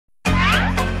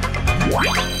Simba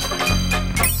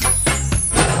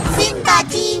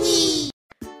TV!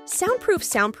 Soundproof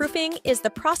soundproofing is the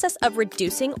process of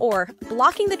reducing or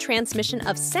blocking the transmission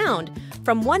of sound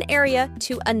from one area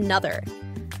to another.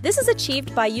 This is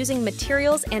achieved by using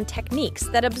materials and techniques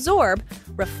that absorb,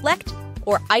 reflect,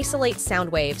 or isolate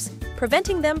sound waves,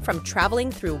 preventing them from traveling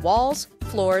through walls,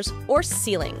 floors, or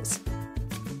ceilings.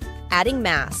 Adding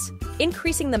mass,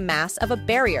 increasing the mass of a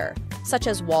barrier, such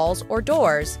as walls or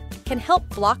doors, can help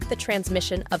block the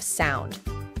transmission of sound.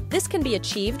 This can be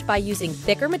achieved by using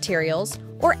thicker materials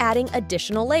or adding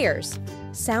additional layers.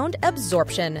 Sound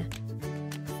absorption.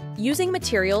 Using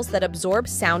materials that absorb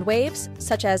sound waves,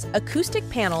 such as acoustic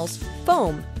panels,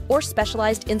 foam, or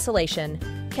specialized insulation,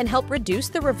 can help reduce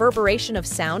the reverberation of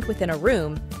sound within a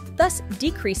room, thus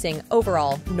decreasing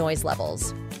overall noise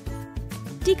levels.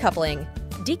 Decoupling.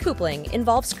 Decoupling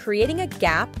involves creating a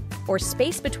gap or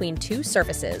space between two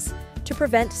surfaces to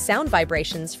prevent sound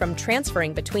vibrations from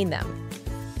transferring between them.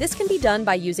 This can be done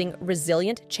by using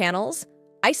resilient channels,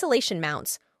 isolation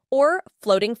mounts, or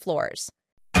floating floors.